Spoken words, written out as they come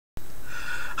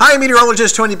Hi,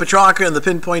 meteorologist Tony Petrarca in the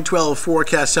Pinpoint 12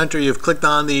 Forecast Center. You've clicked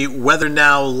on the Weather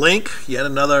Now link. Yet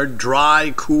another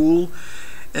dry, cool,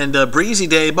 and breezy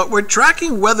day, but we're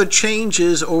tracking weather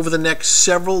changes over the next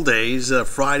several days,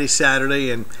 Friday, Saturday,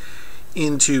 and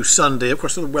into Sunday. Of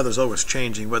course, the weather's always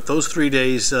changing, but those 3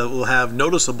 days will have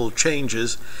noticeable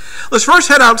changes. Let's first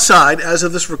head outside as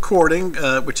of this recording,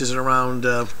 which is at around,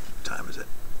 what time is it?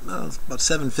 About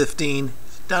 7:15.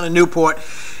 Down in Newport.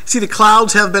 See, the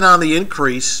clouds have been on the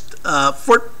increase.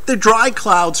 For the dry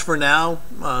clouds for now.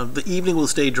 The evening will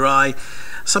stay dry.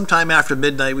 Sometime after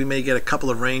midnight we may get a couple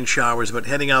of rain showers, but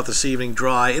heading out this evening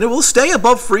dry. And it will stay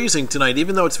above freezing tonight,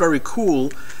 even though it's very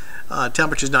cool.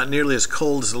 Temperature's not nearly as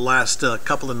cold as the last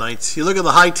couple of nights. You look at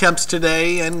the high temps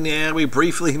today, and yeah, we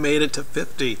briefly made it to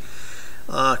 50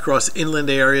 across inland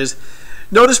areas.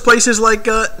 Notice places like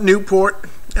Newport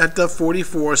at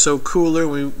 44, so cooler.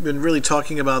 We've been really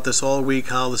talking about this all week,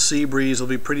 how the sea breeze will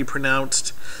be pretty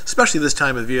pronounced, especially this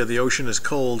time of year. The ocean is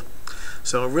cold,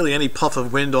 so really any puff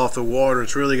of wind off the water,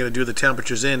 it's really going to do the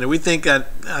temperatures in. And we think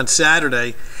that on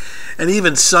Saturday and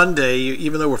even Sunday,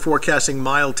 even though we're forecasting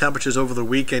mild temperatures over the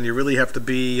weekend, you really have to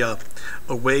be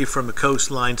away from the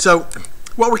coastline. So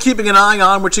what we're keeping an eye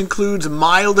on, which includes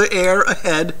milder air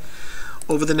ahead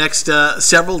over the next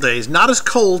several days. Not as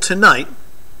cold tonight.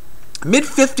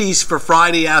 Mid-50s for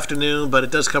Friday afternoon, but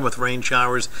it does come with rain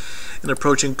showers. An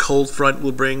approaching cold front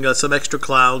will bring some extra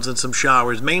clouds and some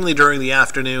showers, mainly during the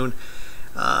afternoon,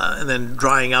 and then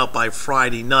drying out by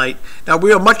Friday night. Now,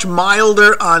 we are much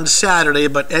milder on Saturday,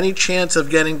 but any chance of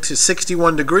getting to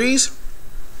 61 degrees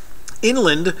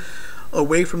inland,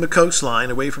 away from the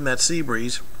coastline, away from that sea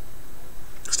breeze.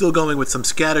 Still going with some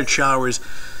scattered showers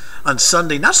on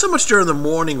Sunday, not so much during the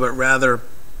morning, but rather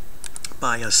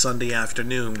by a Sunday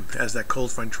afternoon as that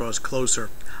cold front draws closer.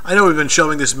 I know we've been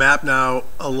showing this map now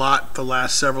a lot the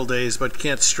last several days, but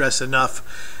can't stress enough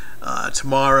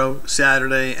tomorrow,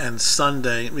 Saturday, and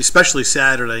Sunday, especially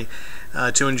Saturday,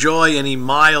 to enjoy any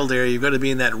mild air. You've got to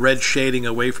be in that red shading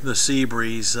away from the sea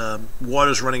breeze.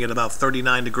 Water's running at about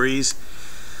 39 degrees.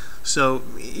 So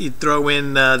you throw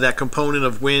in that component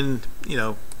of wind,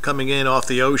 coming in off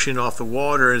the ocean, off the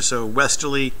water, and so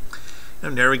westerly,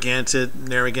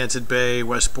 Narragansett Bay,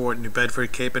 Westport, New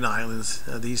Bedford, Cape and Islands.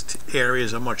 These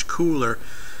areas are much cooler,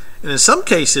 and in some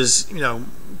cases,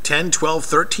 10, 12,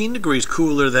 13 degrees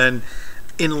cooler than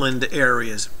inland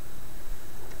areas.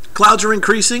 Clouds are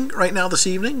increasing right now this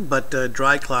evening, but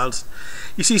dry clouds.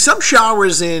 You see some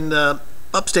showers in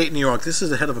upstate New York. This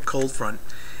is ahead of a cold front.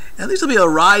 And these will be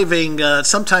arriving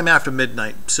sometime after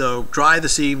midnight. So dry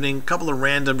this evening, a couple of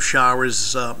random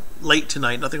showers late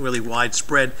tonight, nothing really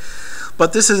widespread.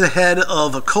 But this is ahead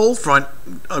of a cold front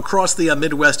across the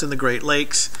Midwest and the Great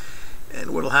Lakes.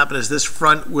 And what will happen is this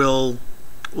front will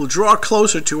draw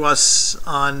closer to us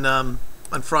on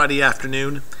Friday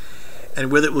afternoon.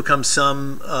 And with it will come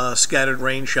some scattered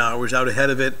rain showers out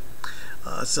ahead of it.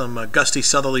 Some gusty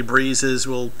southerly breezes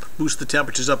will boost the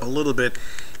temperatures up a little bit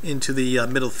into the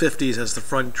middle 50s as the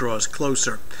front draws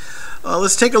closer.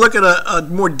 Let's take a look at a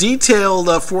more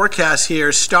detailed forecast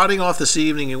here, starting off this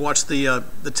evening. And watch the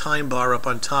time bar up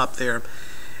on top there.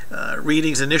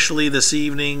 Readings initially this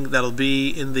evening, that'll be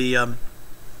in the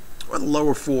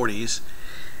lower 40s,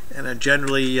 and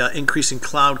generally increasing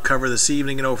cloud cover this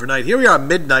evening and overnight. Here we are at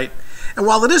midnight, and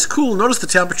while it is cool, notice the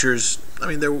temperatures. I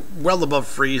mean, they're well above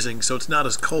freezing, so it's not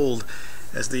as cold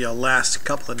as the last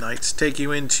couple of nights. Take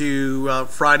you into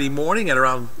Friday morning at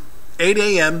around 8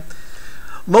 a.m.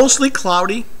 Mostly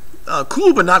cloudy,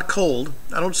 cool but not cold.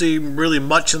 I don't see really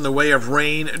much in the way of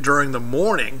rain during the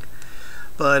morning,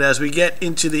 but as we get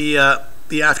into the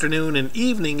afternoon and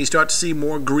evening, you start to see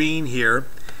more green here,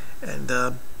 and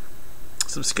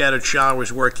some scattered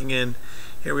showers working in.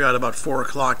 Here we are at about 4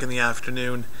 o'clock in the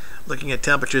afternoon, looking at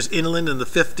temperatures inland in the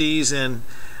 50s and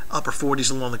upper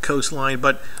 40s along the coastline.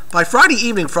 But by Friday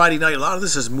evening, Friday night, a lot of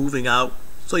this is moving out.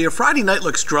 So your Friday night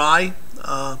looks dry,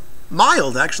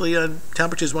 mild actually.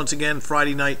 Temperatures once again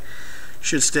Friday night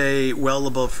should stay well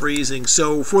above freezing.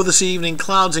 So for this evening,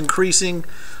 clouds increasing,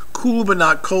 cool but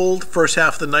not cold. First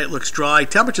half of the night looks dry.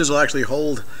 Temperatures will actually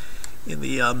hold in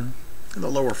the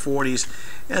lower 40s.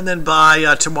 And then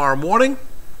by tomorrow morning,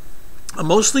 a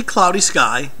mostly cloudy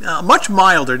sky, much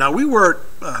milder. Now we were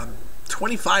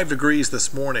 25 degrees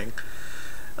this morning,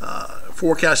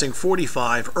 forecasting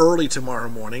 45 early tomorrow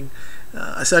morning.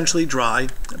 Essentially dry,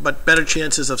 but better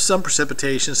chances of some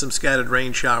precipitation, some scattered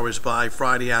rain showers by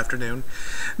Friday afternoon.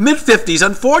 Mid-50s.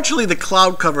 Unfortunately, the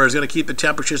cloud cover is going to keep the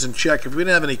temperatures in check. If we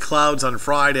didn't have any clouds on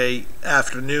Friday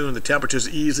afternoon, the temperatures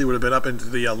easily would have been up into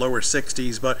the lower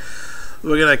 60s, but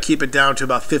we're going to keep it down to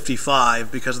about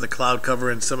 55 because of the cloud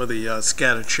cover and some of the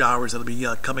scattered showers that'll be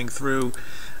coming through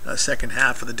second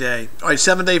half of the day. All right,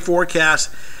 7-day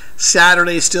forecast.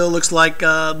 Saturday still looks like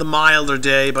the milder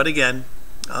day, but again,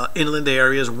 inland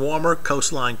areas warmer,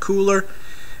 coastline cooler.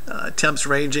 Temps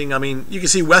ranging. I mean, you can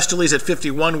see westerlies at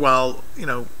 51, while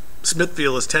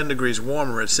Smithfield is 10 degrees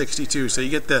warmer at 62. So you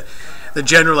get the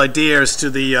general idea as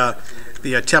to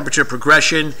the temperature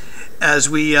progression. As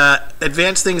we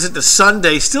advance things into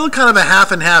Sunday, still kind of a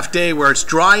half and half day where it's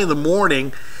dry in the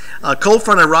morning. Cold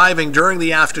front arriving during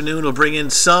the afternoon will bring in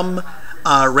some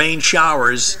rain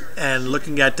showers, and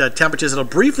looking at temperatures, it'll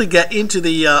briefly get into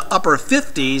the upper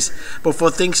 50s before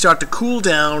things start to cool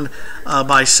down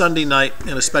by Sunday night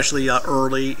and especially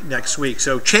early next week.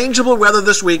 So changeable weather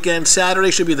this weekend.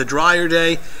 Saturday should be the drier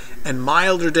day and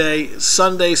milder day.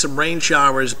 Sunday, some rain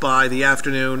showers by the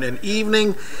afternoon and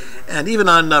evening. And even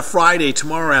on Friday,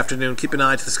 tomorrow afternoon, keep an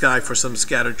eye to the sky for some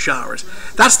scattered showers.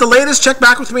 That's the latest. Check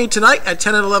back with me tonight at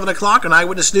 10 and 11 o'clock on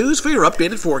Eyewitness News for your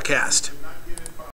updated forecast.